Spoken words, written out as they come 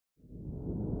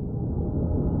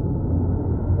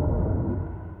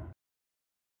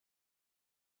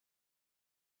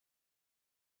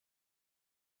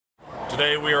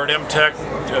Today we are at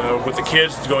MTEC with the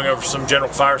kids going over some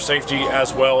general fire safety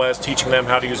as well as teaching them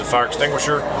how to use a fire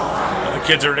extinguisher. The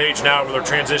kids are at an age now where they're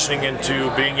transitioning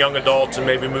into being young adults and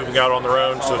maybe moving out on their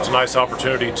own, so it's a nice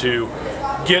opportunity to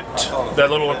get that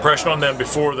little impression on them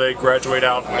before they graduate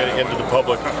out into the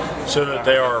public, so that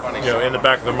they are, in the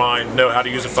back of their mind, know how to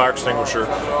use a fire extinguisher,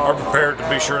 are prepared to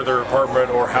be sure their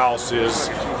apartment or house is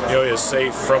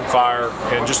safe from fire,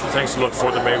 and just the things to look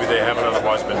for that maybe they haven't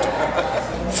otherwise been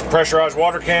to. Pressurized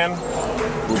water can,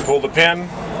 we pull the pin,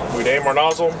 we'd aim our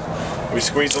nozzle, we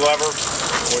squeeze the lever,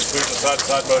 we squeeze the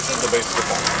side-to-side motion to basically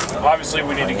fall. Obviously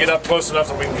we need to get up close enough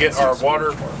that we can get our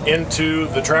water into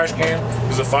the trash can,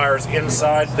 because the fire is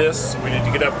inside this, so we need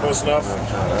to get up close enough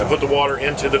to put the water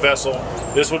into the vessel.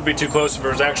 This would be too close if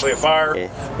there was actually a fire,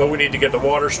 but we need to get the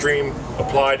water stream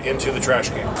applied into the trash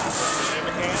can.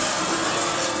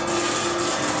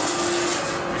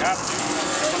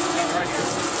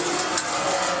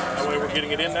 That way we're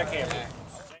getting it in that can.